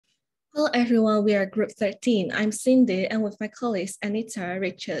Hello everyone, we are Group 13. I'm Cindy and with my colleagues Anita,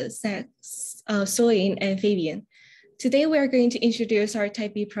 Richard, Zach, Soin, and Fabian. Today we are going to introduce our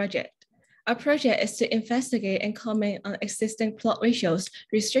Type B project. Our project is to investigate and comment on existing plot ratios,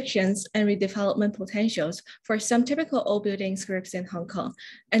 restrictions, and redevelopment potentials for some typical old buildings groups in Hong Kong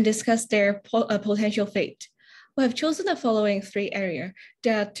and discuss their potential fate. We have chosen the following three areas.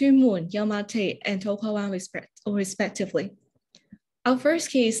 There are Two Moon, Yau Ma Tei, and To Kwa Wan respectively. Our first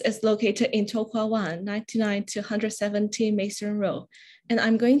case is located in To Kwa Wan, 99 to 117 Mason Road, and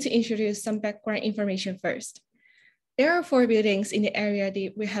I'm going to introduce some background information first. There are four buildings in the area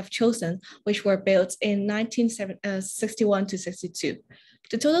that we have chosen, which were built in 1961 to 62.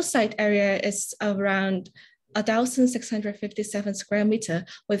 The total site area is around 1,657 square meters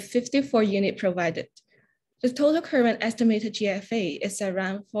with 54 units provided. The total current estimated GFA is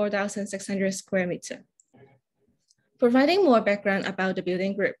around 4,600 square meters. Providing more background about the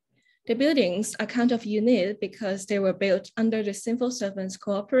building group. The buildings are kind of unique because they were built under the Civil Servants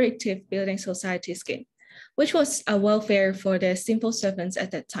Cooperative Building Society scheme, which was a welfare for the civil servants at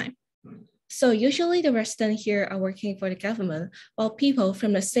that time. So usually the residents here are working for the government, while people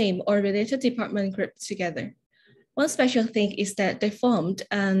from the same or related department group together. One special thing is that they formed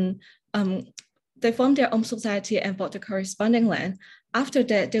their own society and bought the corresponding land. After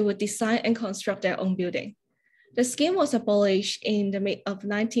that, they would design and construct their own building. The scheme was abolished in the mid of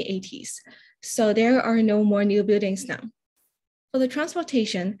 1980s, so there are no more new buildings now. For the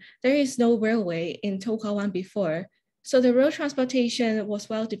transportation, there is no railway in To Kwa Wan before, so the road transportation was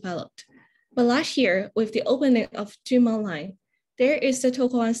well developed. But last year, with the opening of Two Mall Line, there is the To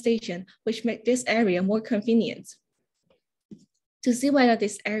Kwa Wan station, which makes this area more convenient. To see whether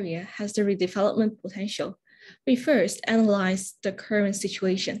this area has the redevelopment potential, we first analyze the current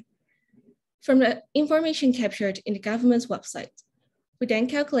situation. From the information captured in the government's website, we then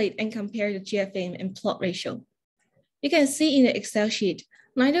calculate and compare the GFA and plot ratio. You can see in the Excel sheet,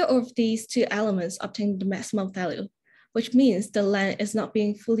 neither of these two elements obtain the maximum value, which means the land is not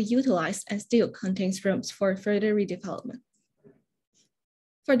being fully utilized and still contains rooms for further redevelopment.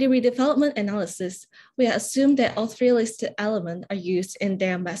 For the redevelopment analysis, we assume that all three listed elements are used in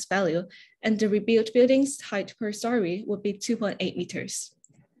their mass value, and the rebuilt building's height per story would be 2.8 meters.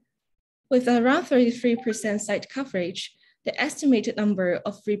 With around 33% site coverage, the estimated number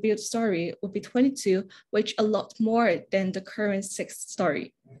of rebuilt story would be 22, which a lot more than the current 6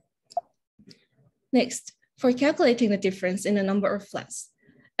 story. Next, for calculating the difference in the number of flats,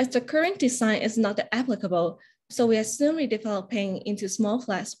 as the current design is not applicable, so we assume redeveloping into small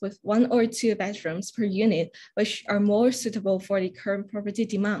flats with 1 or 2 bedrooms per unit, which are more suitable for the current property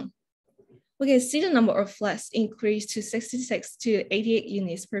demand. We can see the number of flats increase to 66 to 88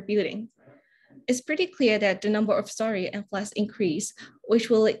 units per building. It's pretty clear that the number of story and flats increase,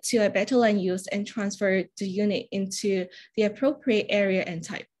 which will lead to a better land use and transfer the unit into the appropriate area and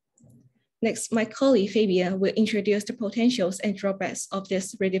type. Next, my colleague Fabian will introduce the potentials and drawbacks of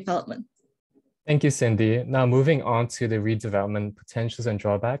this redevelopment. Thank you, Cindy. Now moving on to the redevelopment potentials and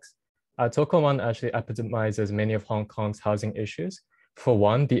drawbacks. To Kwa Wan actually epitomizes many of Hong Kong's housing issues. For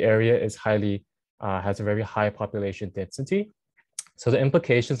one, the area is has a very high population density. So the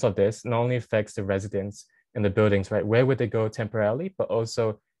implications of this not only affects the residents in the buildings, right? Where would they go temporarily, but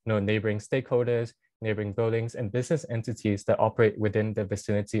also neighboring stakeholders, neighboring buildings, and business entities that operate within the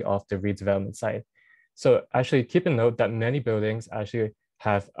vicinity of the redevelopment site. So actually keep a note that many buildings actually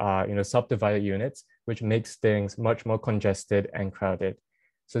have subdivided units, which makes things much more congested and crowded.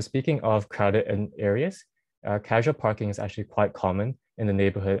 So speaking of crowded areas, casual parking is actually quite common in the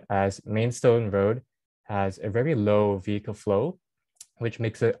neighborhood, as Mainstone Road has a very low vehicle flow, which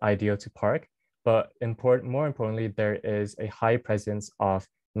makes it ideal to park. But more importantly, there is a high presence of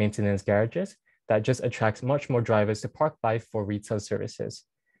maintenance garages that just attracts much more drivers to park by for retail services.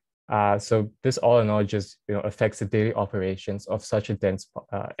 So this all in all just affects the daily operations of such a dense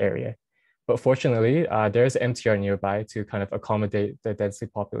area. But fortunately, there's MTR nearby to kind of accommodate the densely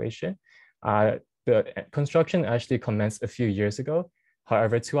population. The construction actually commenced a few years ago.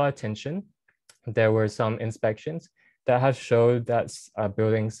 However, to our attention, there were some inspections that have showed that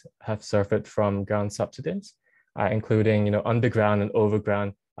buildings have suffered from ground subsidence, including underground and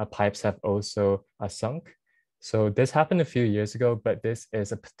overground pipes have also sunk. So this happened a few years ago, but this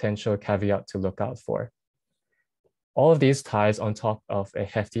is a potential caveat to look out for. All of these ties on top of a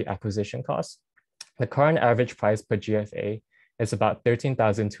hefty acquisition cost. The current average price per GFA is about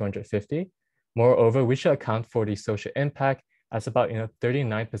 13,250. Moreover, we should account for the social impact, as about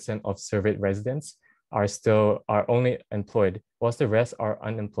 39% of surveyed residents are only employed, whilst the rest are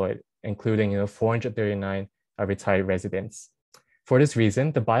unemployed, including 439 retired residents. For this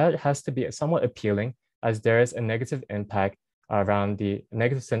reason, the buyout has to be somewhat appealing, as there is a negative impact around the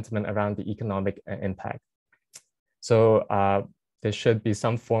negative sentiment around the economic impact. So there should be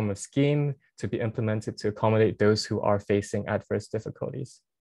some form of scheme to be implemented to accommodate those who are facing adverse difficulties.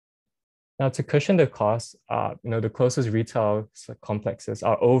 Now, to cushion the costs, the closest retail complexes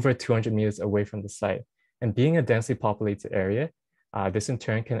are over 200 meters away from the site. And being a densely populated area, this in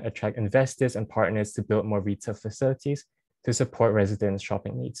turn can attract investors and partners to build more retail facilities to support residents'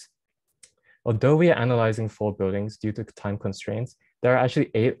 shopping needs. Although we are analyzing 4 buildings due to time constraints, there are actually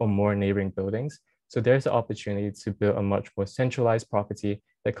 8 or more neighboring buildings. So there's an opportunity to build a much more centralized property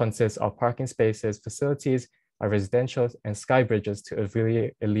that consists of parking spaces, facilities, residential, and sky bridges to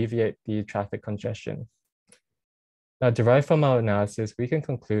alleviate the traffic congestion. Now, derived from our analysis, we can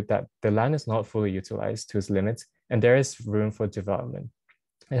conclude that the land is not fully utilized to its limits, and there is room for development.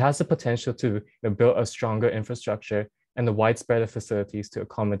 It has the potential to build a stronger infrastructure and the widespread of facilities to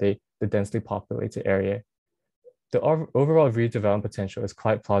accommodate the densely populated area. The overall redevelopment potential is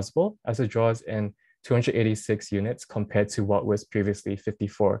quite plausible, as it draws in 286 units compared to what was previously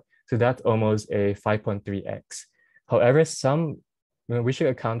 54. So that's almost a 5.3x. However, we should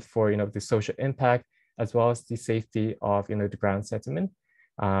account for the social impact as well as the safety of the ground settlement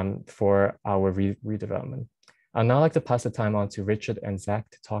for our redevelopment. I'd now like to pass the time on to Richard and Zach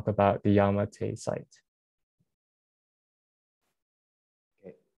to talk about the Yamate site.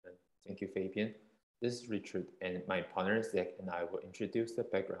 Okay, thank you, Fabian. This is Richard, and my partner Zach and I will introduce the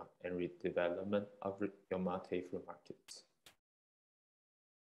background and redevelopment of Yamate Fruit Market.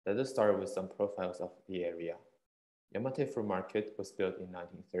 Let us start with some profiles of the area. Yamate Fruit Market was built in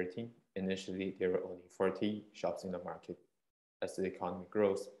 1913. Initially, there were only 40 shops in the market. As the economy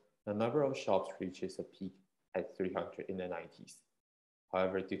grows, the number of shops reaches a peak at 300 in the 90s.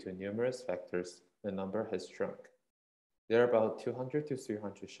 However, due to numerous factors, the number has shrunk. There are about 200 to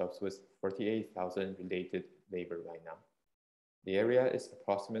 300 shops with 48,000 related labor right now. The area is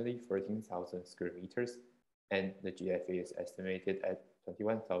approximately 14,000 square meters, and the GFA is estimated at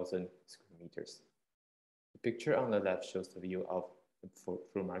 21,000 square meters. The picture on the left shows the view of the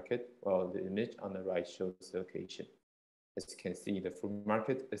fruit market, while the image on the right shows the location. As you can see, the fruit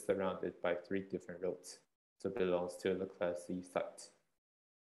market is surrounded by 3 different roads, so it belongs to the Class C site.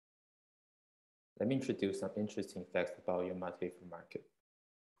 Let me introduce some interesting facts about Yamate Fruit Market.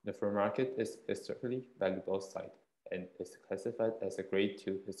 The fruit market is a historically valuable site and is classified as a Grade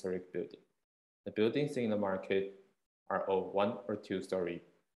 2 historic building. The buildings in the market are all 1 or 2 story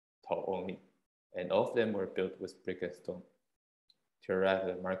tall only, and all of them were built with brick and stone. To arrive at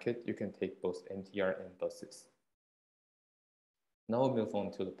the market, you can take both MTR and buses. Now we'll move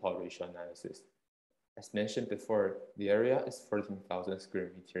on to the plot ratio analysis. As mentioned before, the area is 14,000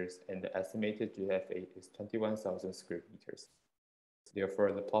 square meters and the estimated GFA is 21,000 square meters.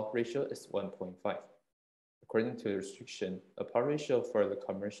 Therefore, the plot ratio is 1.5. According to the restriction, a plot ratio for the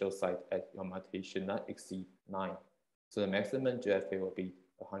commercial site at Yamate should not exceed 9. So the maximum GFA will be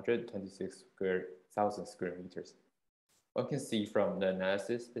 126,000 square meters. What you can see from the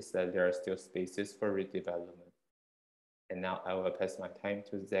analysis is that there are still spaces for redevelopment. And now I will pass my time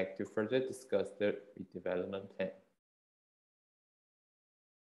to Zach to further discuss the redevelopment plan.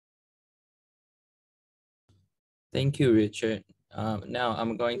 Thank you, Richard. Now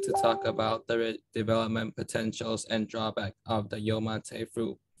I'm going to talk about the redevelopment potentials and drawback of the Yamate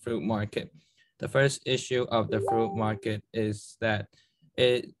fruit market. The first issue of the fruit market is that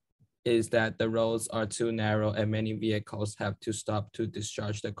the roads are too narrow and many vehicles have to stop to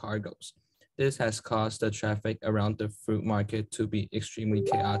discharge the cargoes. This has caused the traffic around the fruit market to be extremely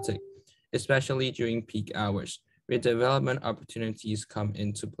chaotic, especially during peak hours. Redevelopment opportunities come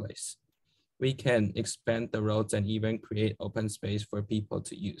into place. We can expand the roads and even create open space for people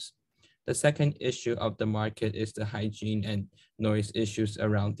to use. The second issue of the market is the hygiene and noise issues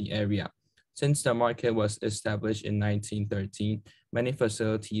around the area. Since the market was established in 1913, many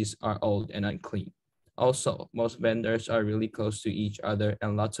facilities are old and unclean. Also, most vendors are really close to each other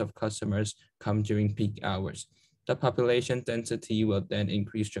and lots of customers come during peak hours. The population density will then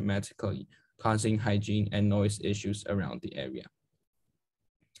increase dramatically, causing hygiene and noise issues around the area.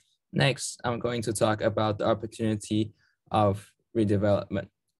 Next, I'm going to talk about the opportunity of redevelopment.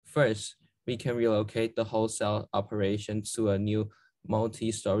 First, we can relocate the wholesale operation to a new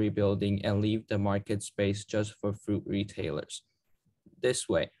multi-story building and leave the market space just for fruit retailers. This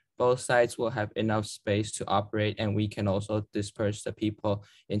way, both sides will have enough space to operate, and we can also disperse the people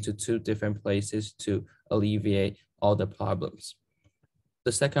into 2 different places to alleviate all the problems.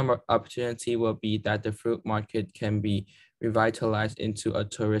 The second opportunity will be that the fruit market can be revitalized into a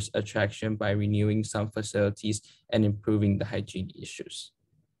tourist attraction by renewing some facilities and improving the hygiene issues.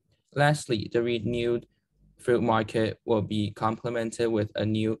 Lastly, the renewed fruit market will be complemented with a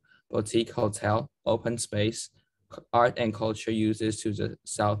new boutique hotel, open space, art and culture uses to the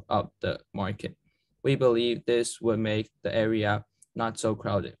south of the market. We believe this would make the area not so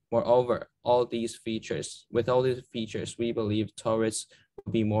crowded. Moreover, with all these features, we believe tourists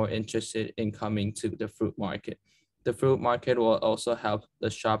will be more interested in coming to the fruit market. The fruit market will also help the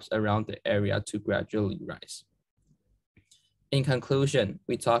shops around the area to gradually rise. In conclusion,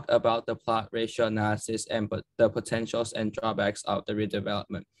 we talked about the plot ratio analysis and the potentials and drawbacks of the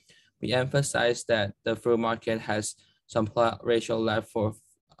redevelopment. We emphasize that the fruit market has some plot ratio left for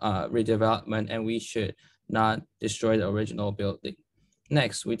redevelopment, and we should not destroy the original building.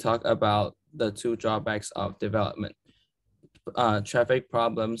 Next, we talk about the two drawbacks of development: traffic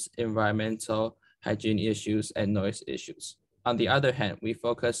problems, environmental hygiene issues, and noise issues. On the other hand, we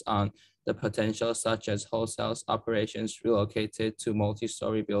focus on the potential such as wholesale operations relocated to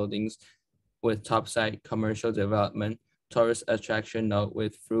multi-story buildings with topside commercial development, tourist attraction node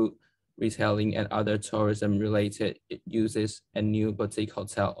with fruit retailing and other tourism-related uses, and new boutique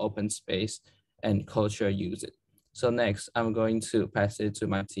hotel, open space, and culture uses. So next, I'm going to pass it to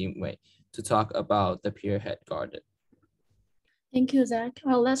my teammate to talk about the Pierhead Garden. Thank you, Zach.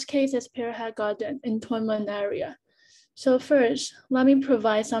 Our last case is Pierhead Garden in Toyman area. So first, let me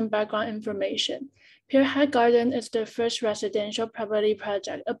provide some background information. Pierhead Garden is the first residential property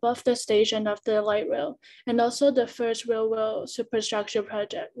project above the station of the light rail, and also the first railroad superstructure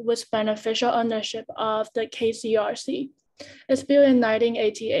project with beneficial ownership of the KCRC. It's built in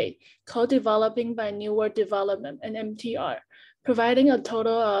 1988, co-developing by New World Development and MTR, providing a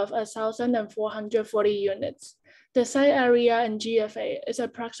total of 1,440 units. The site area in GFA is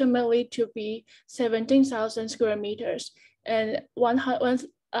approximately to be 17,000 square meters and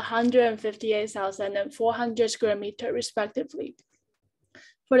 158,400 square meters respectively.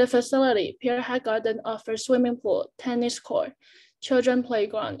 For the facility, Pierhead Garden offers swimming pool, tennis court, children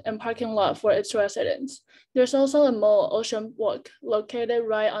playground, and parking lot for its residents. There's also a mall, Ocean Walk, located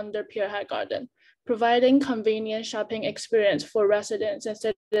right under Pierhead Garden, providing convenient shopping experience for residents and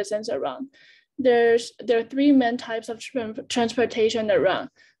citizens around. There are three main types of transportation around: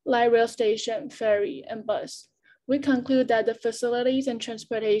 light rail station, ferry, and bus. We conclude that the facilities and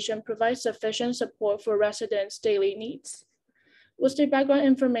transportation provide sufficient support for residents' daily needs. With the background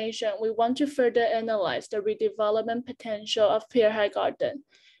information, we want to further analyze the redevelopment potential of Pierhead Garden.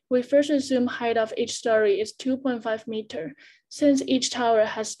 We first assume height of each story is 2.5 meters, since each tower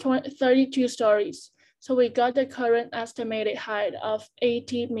has 32 stories. So we got the current estimated height of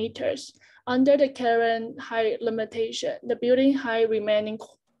 80 meters. Under the current height limitation, the building height remaining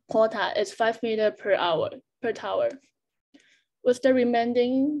quota is 5 meters per tower. With the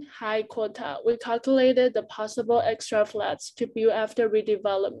remaining high quota, we calculated the possible extra flats to build after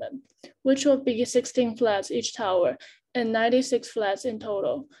redevelopment, which will be 16 flats each tower and 96 flats in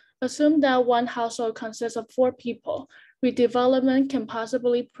total. Assume that one household consists of 4 people. Redevelopment can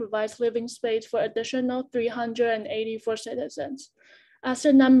possibly provide living space for additional 384 citizens. As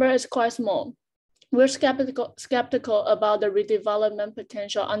the number is quite small, we're skeptical about the redevelopment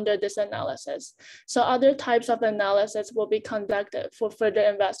potential under this analysis. So other types of analysis will be conducted for further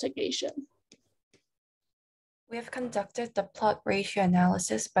investigation. We have conducted the plot ratio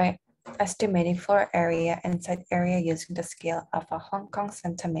analysis by estimating floor area and site area using the scale of a Hong Kong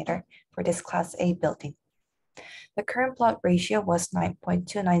centimeter for this Class A building. The current plot ratio was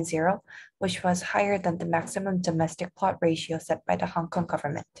 9.290, which was higher than the maximum domestic plot ratio set by the Hong Kong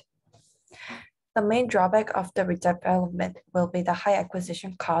government. The main drawback of the redevelopment will be the high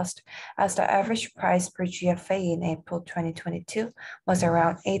acquisition cost, as the average price per GFA in April 2022 was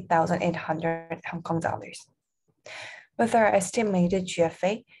around 8,800 Hong Kong dollars. With our estimated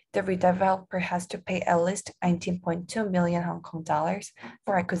GFA, the redeveloper has to pay at least 19.2 million Hong Kong dollars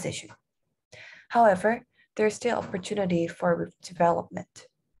for acquisition. However, there is still opportunity for development.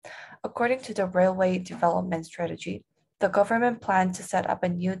 According to the railway development strategy, the government plans to set up a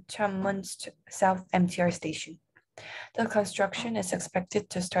new Tuen Mun South MTR station. The construction is expected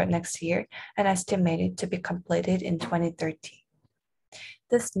to start next year and estimated to be completed in 2030.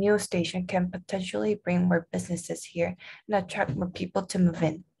 This new station can potentially bring more businesses here and attract more people to move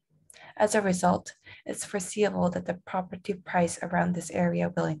in. As a result, it's foreseeable that the property price around this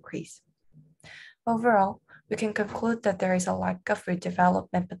area will increase. Overall, We can conclude that there is a lack of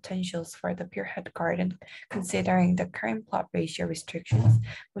redevelopment potentials for the Pierhead Garden, considering the current plot ratio restrictions,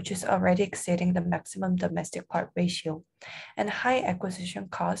 which is already exceeding the maximum domestic plot ratio, and high acquisition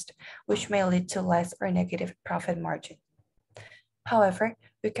cost, which may lead to less or negative profit margin. However,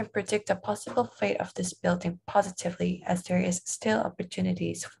 we can predict the possible fate of this building positively, as there is still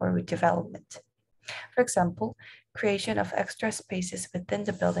opportunities for redevelopment. For example, creation of extra spaces within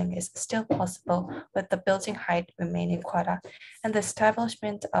the building is still possible with the building height remaining quota, and the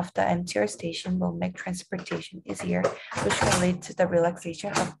establishment of the MTR station will make transportation easier, which will lead to the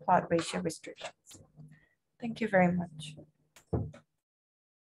relaxation of plot ratio restrictions. Thank you very much.